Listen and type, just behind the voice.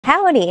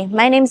Howdy,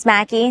 my name's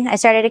Makie. I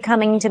started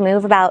coming to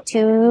move about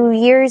 2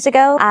 years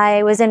ago.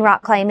 I was in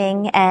rock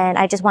climbing and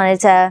I just wanted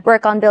to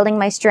work on building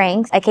my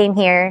strength. I came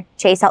here,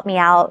 Chase helped me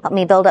out, helped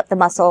me build up the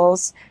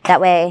muscles.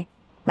 That way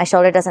my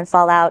shoulder doesn't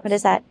fall out. What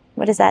is that?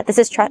 What is that? This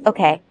is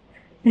okay.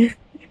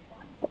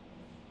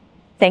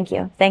 Thank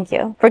you. Thank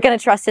you. We're gonna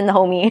trust in the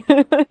homie.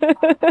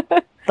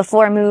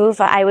 Before move,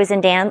 I was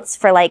in dance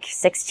for like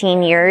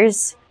 16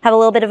 years. Have a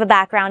little bit of a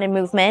background in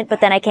movement, but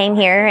then I came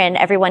here and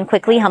everyone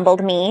quickly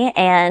humbled me,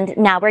 and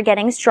now we're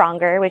getting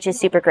stronger, which is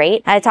super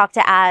great. I talked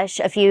to Ash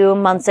a few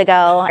months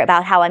ago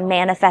about how I'm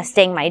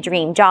manifesting my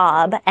dream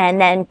job, and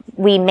then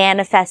we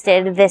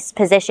manifested this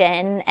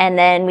position, and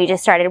then we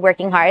just started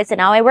working hard, so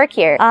now I work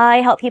here. I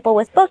help people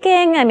with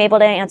booking. I'm able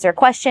to answer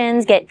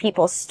questions, get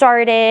people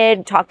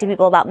started, talk to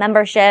people about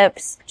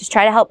memberships, just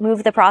try to help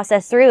move the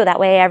process through. That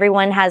way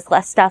everyone has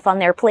less stuff on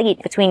their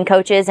plate between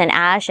coaches and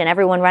Ash and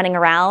everyone running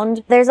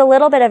around. There's a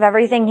little bit of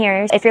everything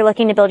here. If you're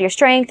looking to build your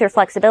strength, your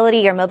flexibility,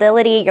 your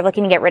mobility, you're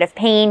looking to get rid of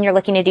pain, you're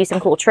looking to do some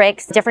cool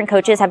tricks. Different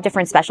coaches have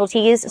different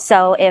specialties.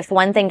 So if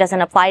one thing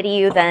doesn't apply to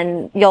you,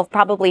 then you'll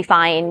probably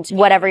find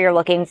whatever you're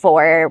looking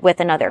for with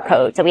another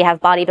coach. So we have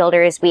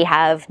bodybuilders, we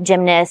have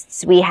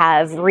gymnasts, we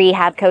have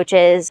rehab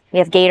coaches, we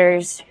have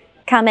gators.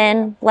 Come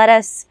in, let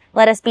us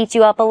beat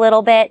you up a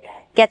little bit,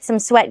 get some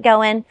sweat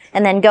going,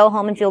 and then go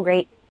home and feel great.